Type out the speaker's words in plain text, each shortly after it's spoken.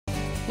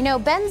You know,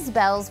 Ben's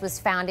Bells was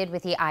founded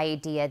with the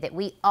idea that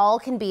we all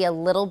can be a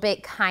little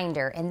bit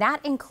kinder, and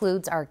that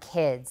includes our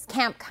kids.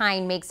 Camp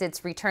Kind makes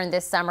its return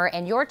this summer,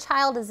 and your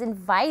child is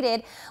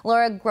invited.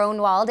 Laura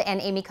Gronwald and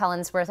Amy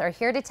Collinsworth are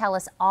here to tell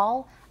us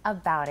all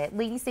about it.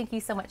 Ladies, thank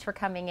you so much for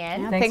coming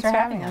in. Yeah, thanks for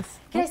having us.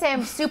 Can I say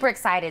I'm super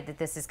excited that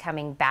this is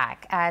coming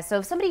back. So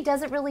if somebody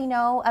doesn't really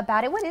know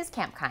about it, what is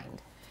Camp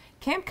Kind?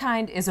 Camp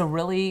Kind is a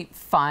really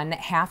fun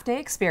half-day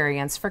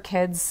experience for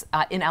kids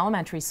in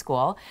elementary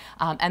school,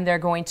 and they're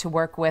going to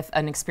work with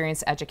an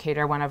experienced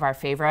educator, one of our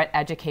favorite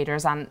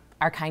educators on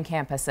our Kind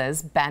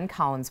campuses, Ben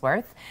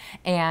Collinsworth,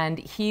 and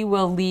he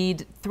will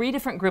lead 3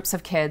 different groups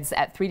of kids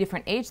at 3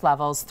 different age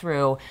levels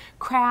through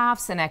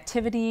crafts and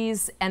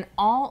activities, and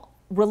all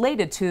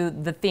related to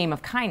the theme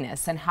of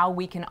kindness and how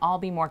we can all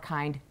be more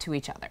kind to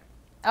each other.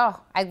 Oh,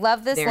 I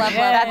love this level.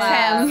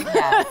 That's him.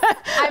 Yes.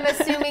 I'm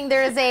assuming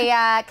there's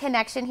a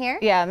connection here.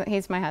 Yeah,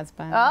 he's my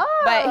husband. Oh.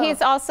 But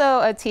he's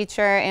also a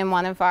teacher in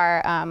one of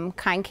our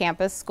Kind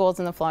campus schools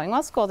in the Flowing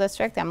Well School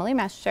District, Emily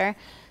Mescher.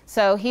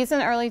 So he's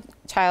an early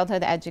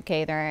childhood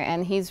educator,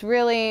 and he's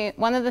really,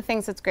 one of the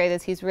things that's great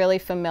is he's really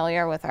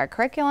familiar with our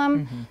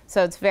curriculum,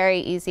 so it's very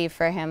easy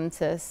for him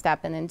to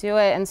step in and do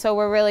it. And so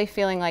we're really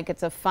feeling like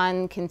it's a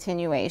fun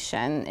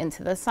continuation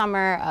into the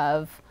summer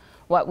of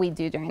what we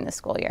do during the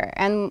school year.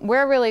 And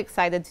we're really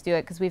excited to do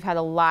it because we've had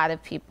a lot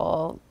of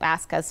people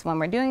ask us when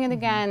we're doing it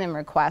again and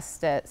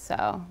request it.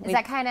 So Is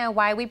that kind of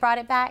why we brought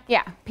it back?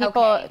 yeah,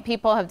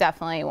 people have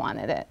definitely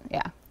wanted it.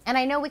 Yeah. And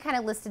I know we kind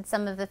of listed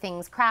some of the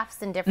things,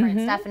 crafts and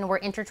different stuff, and we're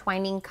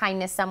intertwining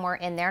kindness somewhere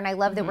in there. And I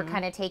love that we're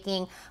kind of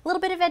taking a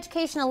little bit of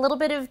education, a little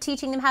bit of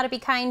teaching them how to be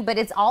kind, but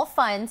it's all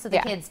fun, so the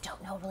kids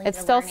don't know really. It's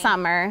still learning.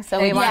 summer, so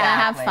we want to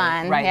have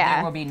fun. Right, Yeah.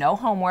 there will be no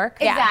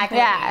homework. Exactly.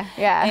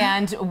 Yeah.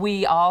 And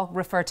we all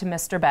refer to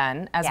Mr.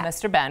 Ben as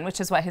Mr. Ben,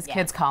 which is what his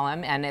kids call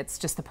him, and it's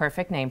just the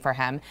perfect name for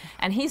him.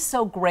 And he's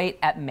so great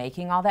at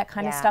making all that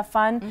kind of stuff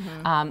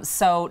fun.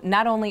 So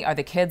not only are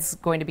the kids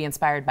going to be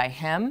inspired by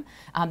him,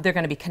 they're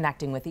going to be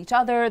connecting with each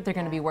other, they're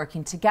going to be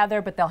working together,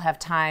 but they'll have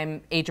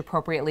time age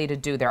appropriately to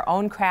do their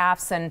own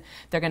crafts, and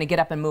they're going to get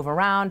up and move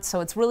around. So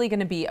it's really going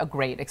to be a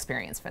great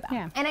experience for them.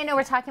 Yeah. And I know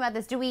we're talking about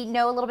this. Do we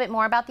know a little bit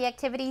more about the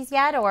activities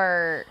yet,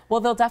 or?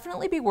 Well, they'll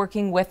definitely be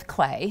working with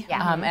clay,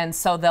 and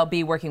so they'll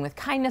be working with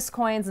kindness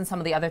coins and some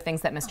of the other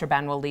things that Mr.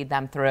 Ben will lead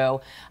them through.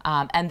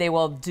 And they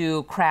will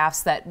do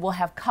crafts that will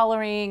have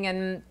coloring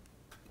and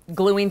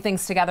gluing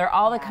things together,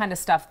 all the kind of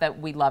stuff that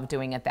we love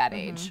doing at that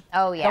age.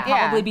 Oh, yeah. There'll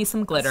probably be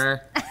some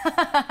glitter.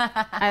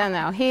 I don't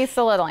know. He's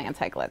a little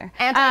anti-glitter.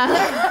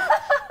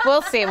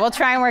 We'll see. We'll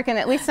try and work in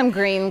at least some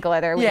green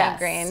glitter. We have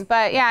green.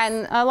 But yeah,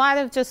 and a lot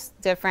of just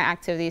different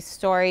activities,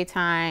 story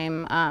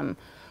time,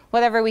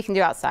 whatever we can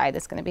do outside.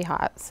 It's going to be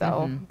hot.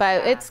 So,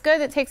 but it's good.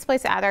 It takes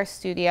place at our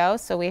studio,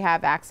 so we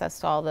have access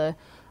to all the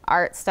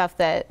art stuff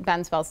that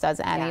Ben's Bells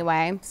does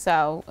anyway.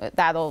 So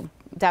that'll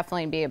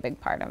definitely be a big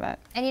part of it.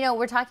 And you know,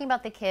 we're talking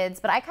about the kids,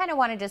 but I kind of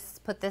want to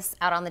just put this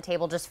out on the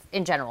table just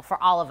in general for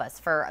all of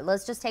us.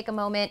 Let's just take a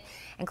moment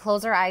and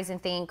close our eyes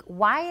and think,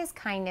 why is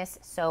kindness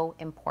so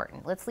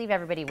important? Let's leave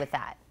everybody with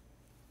that.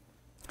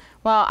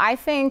 Well, I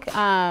think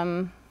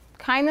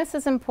kindness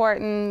is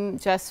important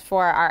just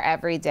for our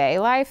everyday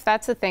life.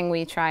 That's the thing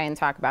we try and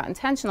talk about,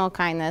 intentional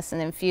kindness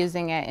and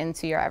infusing it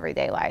into your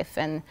everyday life.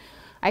 And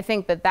I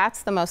think that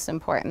that's the most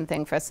important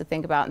thing for us to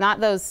think about, not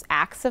those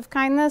acts of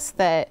kindness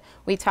that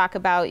we talk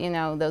about, you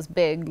know, those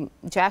big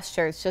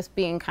gestures, just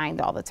being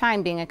kind all the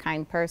time, being a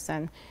kind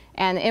person.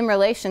 And in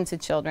relation to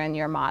children,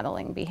 you're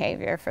modeling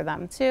behavior for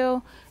them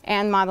too,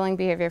 and modeling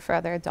behavior for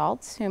other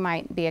adults who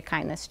might be a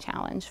kindness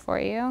challenge for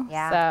you.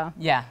 So.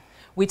 Yeah.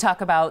 We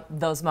talk about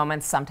those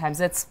moments.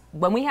 Sometimes it's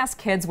when we ask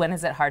kids, when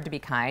is it hard to be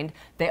kind?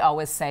 They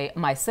always say,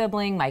 my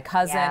sibling, my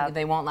cousin,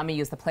 they won't let me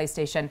use the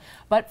PlayStation.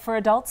 But for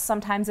adults,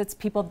 sometimes it's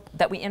people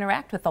that we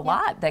interact with a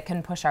lot that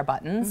can push our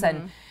buttons.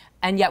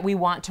 And yet we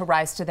want to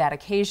rise to that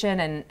occasion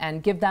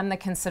and give them the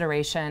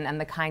consideration and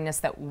the kindness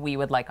that we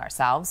would like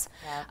ourselves.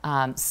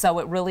 So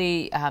it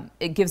really,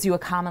 it gives you a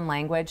common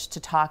language to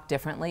talk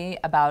differently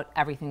about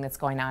everything that's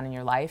going on in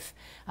your life,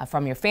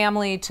 from your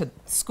family to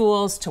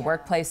schools to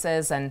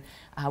workplaces. And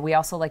we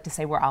also like to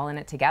say we're all in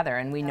it together.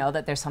 And we know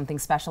that there's something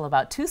special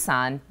about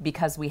Tucson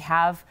because we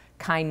have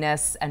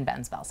kindness and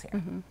Ben's Bells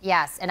here.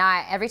 Yes, and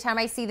every time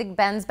I see the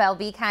Ben's Bell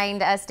Be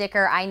Kind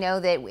sticker, I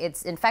know that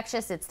it's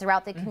infectious, it's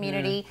throughout the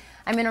community.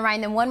 I'm going to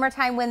remind them one more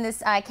time when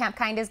this Camp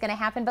Kind is going to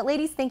happen. But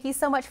ladies, thank you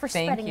so much for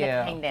spreading the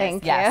kindness.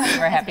 Thank you. Yes,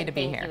 we're happy to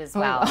be here. Thank you as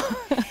well.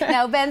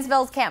 Now, Ben's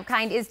Bells Camp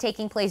Kind is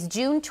taking place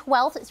June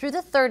 12th through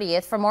the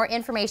 30th. For more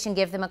information,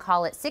 give them a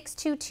call at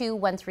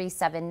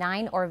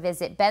 622-1379 or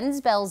visit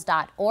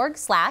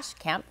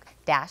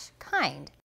bensbells.org/camp-kind.